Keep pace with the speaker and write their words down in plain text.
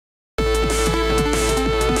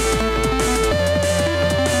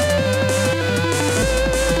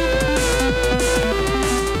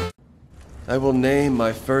I will name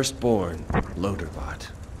my firstborn Loaderbot.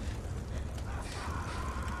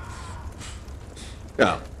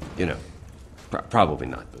 Oh, you know, probably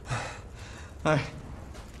not, but... I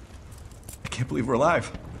can't believe we're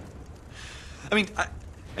alive. I mean,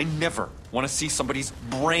 I never want to see somebody's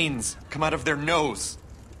brains come out of their nose.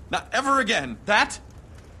 Not ever again. That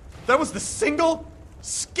was the single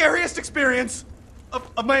scariest experience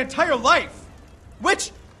of my entire life.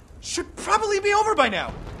 Which should probably be over by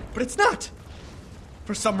now. But it's not.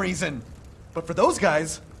 For some reason. But for those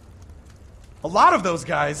guys, a lot of those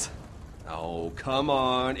guys... Oh, come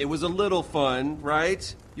on. It was a little fun,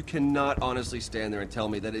 right? You cannot honestly stand there and tell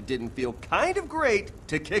me that it didn't feel kind of great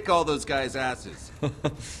to kick all those guys' asses.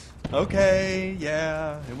 Okay,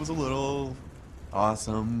 yeah, it was a little...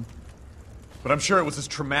 awesome. But I'm sure it was as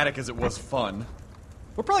traumatic as it was fun.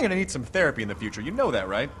 We're probably gonna need some therapy in the future, you know that,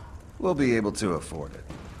 right? We'll be able to afford it.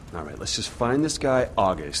 All right, let's just find this guy,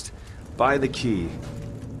 August. Buy the key.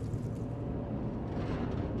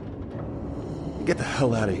 And get the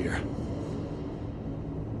hell out of here.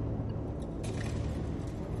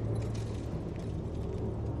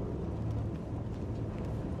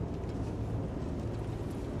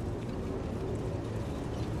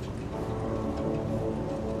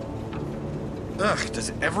 Ugh,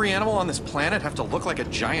 does every animal on this planet have to look like a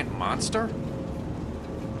giant monster?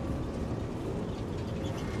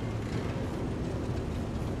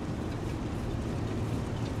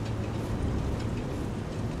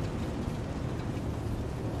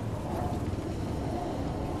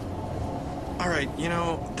 Alright, you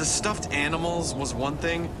know, the stuffed animals was one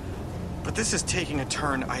thing, but this is taking a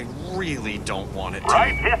turn I really don't want it to.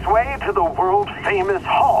 Right this way to the world-famous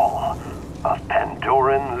Hall of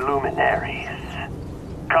Pandoran Luminaries.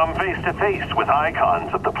 Come face to face with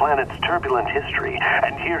icons of the planet's turbulent history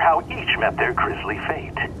and hear how each met their grisly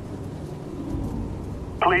fate.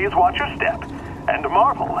 Please watch your step and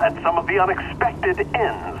marvel at some of the unexpected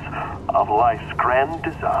ends of life's grand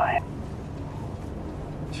design.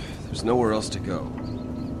 There's nowhere else to go.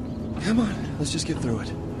 Come on, let's just get through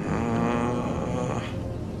it.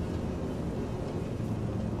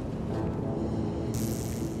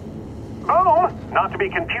 Boom, not to be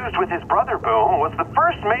confused with his brother Boom, was the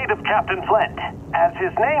first mate of Captain Flint. As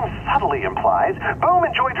his name subtly implies, Boom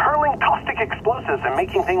enjoyed hurling caustic explosives and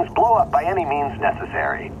making things blow up by any means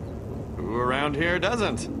necessary. Who around here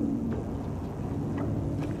doesn't?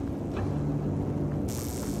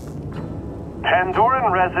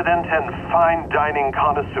 Pandoran resident and fine dining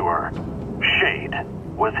connoisseur, Shade,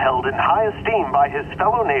 was held in high esteem by his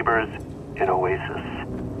fellow neighbors in Oasis.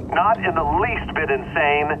 Not in the least bit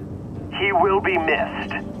insane, he will be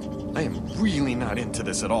missed. I am really not into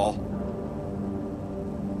this at all.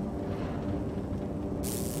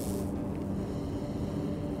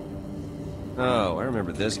 Oh, I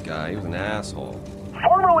remember this guy. He was an asshole.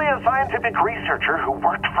 Formerly a scientific researcher who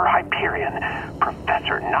worked for Hyperion,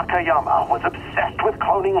 Professor Nakayama was obsessed with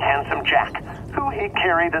cloning Handsome Jack, who he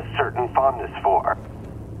carried a certain fondness for.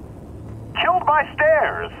 Killed by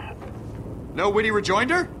stairs. No witty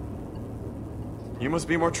rejoinder? You must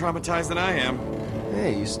be more traumatized than I am.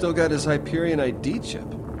 Hey, you still got his Hyperion ID chip.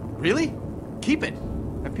 Really? Keep it.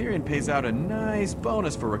 Hyperion pays out a nice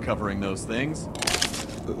bonus for recovering those things.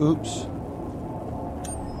 Oops.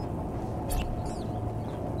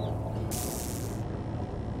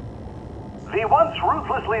 The once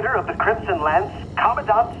ruthless leader of the Crimson Lance,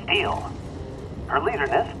 Commandant Steele. Her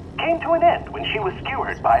leaderness came to an end when she was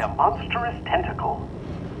skewered by a monstrous tentacle.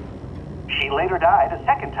 She later died a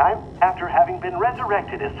second time after having been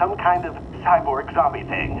resurrected as some kind of cyborg zombie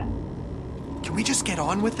thing. Can we just get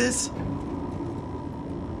on with this?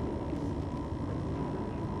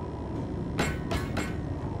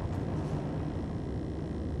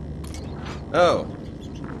 Oh,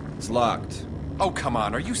 it's locked. Oh, come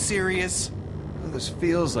on, are you serious? Well, this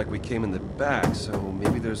feels like we came in the back, so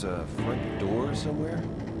maybe there's a front door somewhere?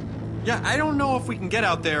 Yeah, I don't know if we can get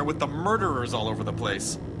out there with the murderers all over the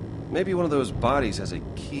place. Maybe one of those bodies has a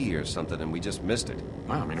key or something and we just missed it.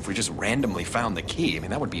 Wow, I mean, if we just randomly found the key, I mean,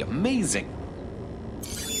 that would be amazing.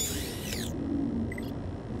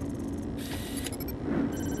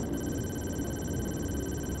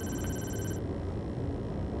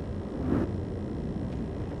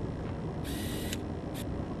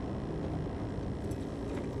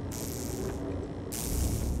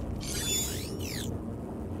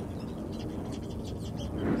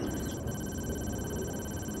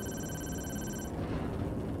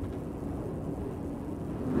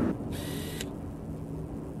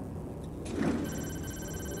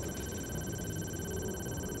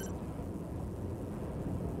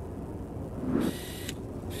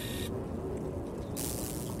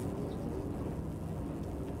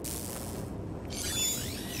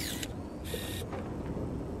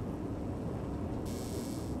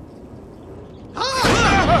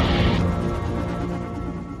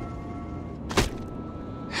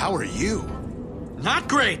 how are you? Not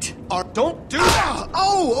great! Don't do that!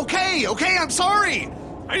 Oh, okay, I'm sorry!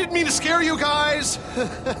 I didn't mean to scare you guys!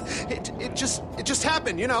 It just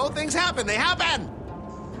happened, you know, things happen, they happen!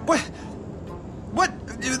 What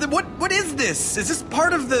is this? Is this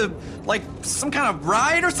part of the, like, some kind of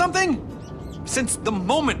ride or something? Since the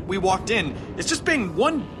moment we walked in, it's just been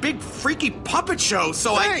one big freaky puppet show,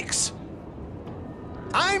 so Thanks!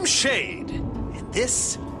 I'm Shade, and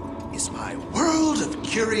this is my world of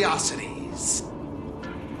curiosities.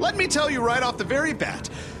 Let me tell you right off the very bat,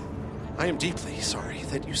 I am deeply sorry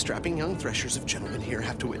that you strapping young threshers of gentlemen here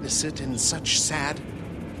have to witness it in such sad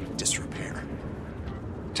disrepair.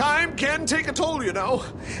 Time can take a toll, you know,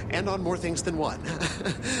 and on more things than one.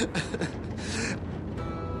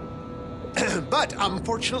 But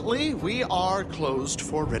unfortunately, we are closed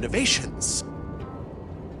for renovations.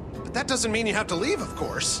 But that doesn't mean you have to leave, of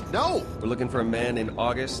course. No. We're looking for a man named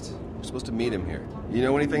August. We're supposed to meet him here. You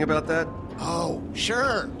know anything about that? Oh,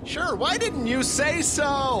 sure. Why didn't you say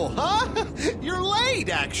so, huh? You're late,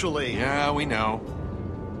 actually. Yeah, we know.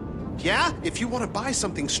 Yeah? If you want to buy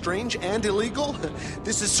something strange and illegal,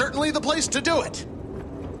 this is certainly the place to do it.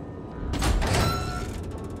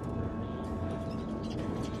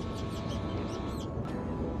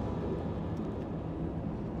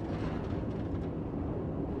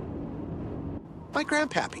 My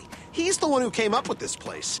grandpappy, he's the one who came up with this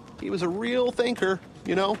place. He was a real thinker,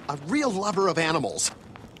 you know, a real lover of animals.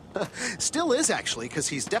 Still is, actually, because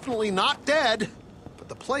he's definitely not dead. But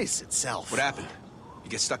the place itself... What happened?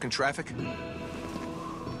 You get stuck in traffic?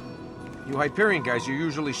 You Hyperion guys are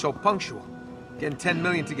usually so punctual. Getting 10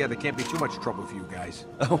 million together can't be too much trouble for you guys.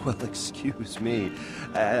 Oh, well, excuse me.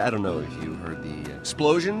 I don't know if you heard the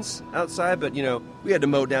explosions outside, but, you know, we had to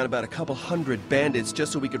mow down about a couple hundred bandits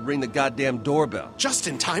just so we could ring the goddamn doorbell. Just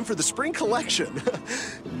in time for the spring collection.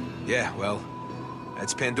 Yeah, well,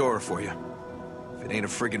 that's Pandora for you. If it ain't a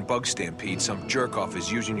friggin' bug stampede, some jerk-off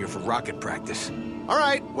is using you for rocket practice. All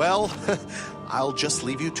right, well, I'll just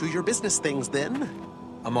leave you to your business things then.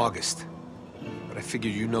 I'm August, but I figure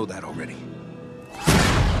you know that already.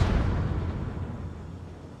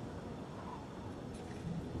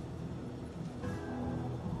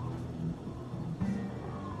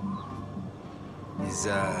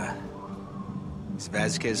 Is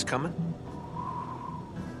Vasquez coming?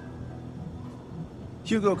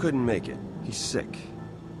 Hugo couldn't make it. He's sick.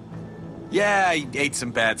 Yeah, he ate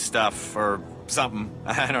some bad stuff, or something.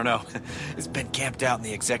 I don't know. He's been camped out in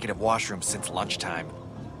the executive washroom since lunchtime.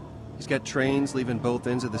 He's got trains leaving both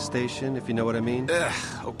ends of the station, if you know what I mean.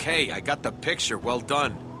 Okay, I got the picture. Well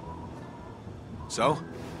done. So,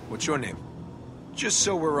 what's your name? Just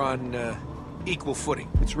so we're on, equal footing.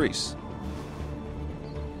 It's Reese.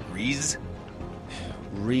 Reese?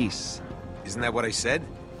 Reese. Isn't that what I said?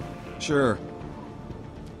 Sure.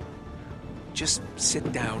 Just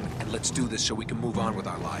sit down and let's do this so we can move on with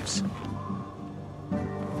our lives.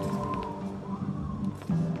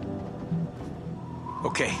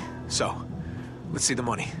 Okay, so, let's see the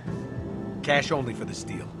money. Cash only for this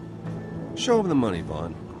deal. Show him the money,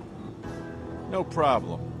 Vaughn. No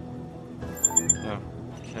problem.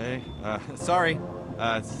 Okay. Sorry.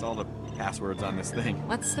 It's all the passwords on this thing.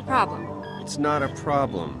 What's the problem? It's not a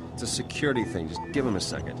problem. It's a security thing. Just give him a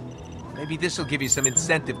second. Maybe this'll give you some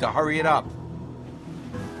incentive to hurry it up.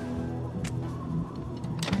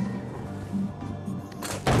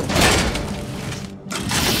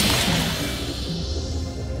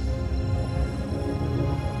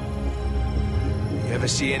 You ever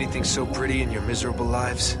see anything so pretty in your miserable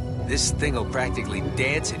lives? This thing'll practically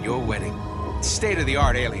dance at your wedding.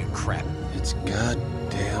 State-of-the-art alien crap. It's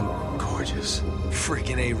goddamn gorgeous.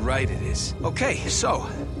 Freaking A right it is. Okay, so,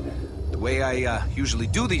 the way I usually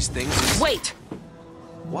do these things is... Wait!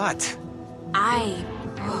 What? I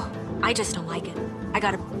just don't like it. I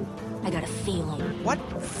got a feeling. What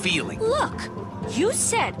feeling? Look! You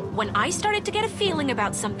said when I started to get a feeling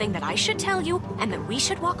about something that I should tell you and that we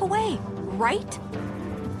should walk away, right?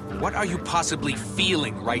 What are you possibly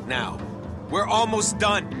feeling right now? We're almost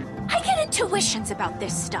done. I get intuitions about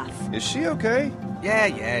this stuff. Is she okay?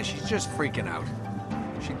 Yeah, she's just freaking out.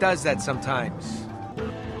 She does that sometimes.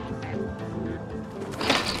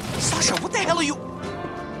 Sasha, what the hell are you...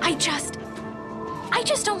 I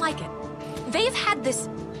just don't like it. They've had this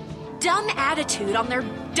dumb attitude on their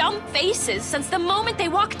dumb faces since the moment they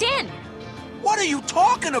walked in. What are you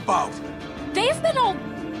talking about? They've been all,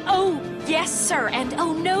 oh, yes, sir, and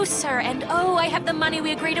oh, no, sir, and oh, I have the money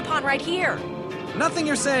we agreed upon right here. Nothing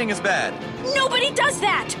you're saying is bad. Nobody does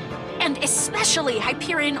that! And especially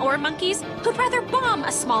Hyperion ore monkeys who'd rather bomb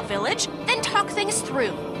a small village than talk things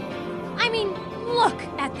through. I mean, look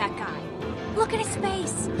at that guy. Look at his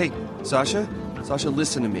face. Hey, Sasha? Sasha,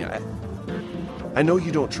 listen to me. I know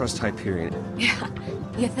you don't trust Hyperion, Yeah,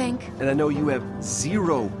 you think? and I know you have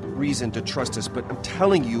zero reason to trust us, but I'm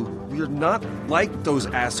telling you, we're not like those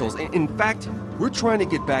assholes. In fact, we're trying to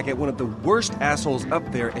get back at one of the worst assholes up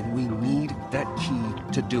there, and we need that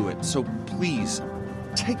key to do it. So please,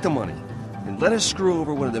 take the money, and let us screw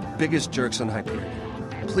over one of the biggest jerks on Hyperion.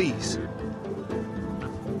 Please.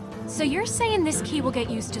 So you're saying this key will get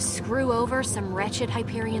used to screw over some wretched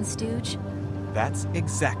Hyperion stooge? That's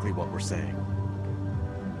exactly what we're saying.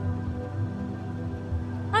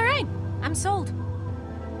 All right, I'm sold.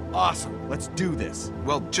 Awesome. Let's do this.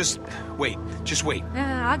 Well, just wait. Just wait.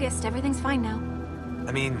 August, everything's fine now.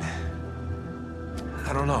 I mean,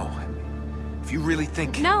 I don't know. If you really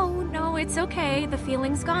think... No, it's okay. The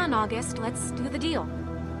feeling's gone, August. Let's do the deal.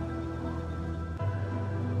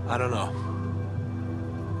 I don't know.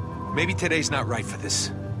 Maybe today's not right for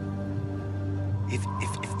this. If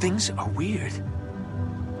things are weird,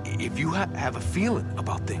 if you have a feeling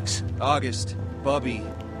about things... August, Bubby,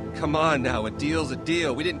 come on now, a deal's a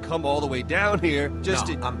deal. We didn't come all the way down here just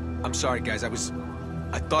No, to... I'm sorry, guys. I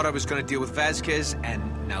thought I was gonna deal with Vasquez,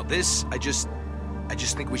 and now this, I just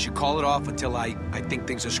think we should call it off until I think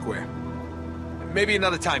things are square. Maybe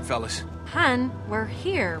another time, fellas. Hun, we're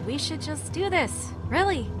here. We should just do this.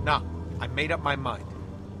 Really. No, I made up my mind.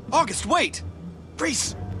 August, wait!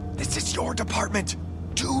 Reese, this is your department.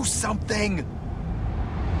 Do something.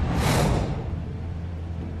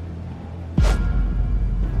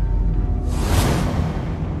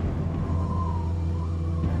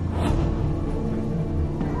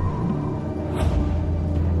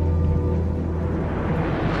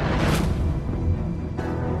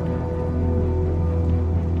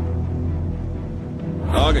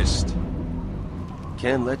 August,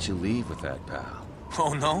 can't let you leave with that, pal.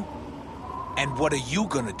 Oh, no? And what are you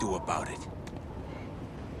gonna do about it?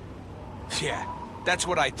 Yeah, that's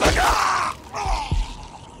what I thought.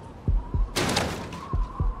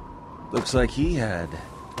 Looks like he had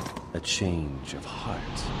a change of heart.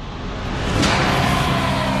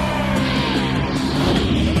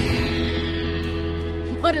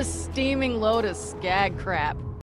 What a steaming load of skag crap.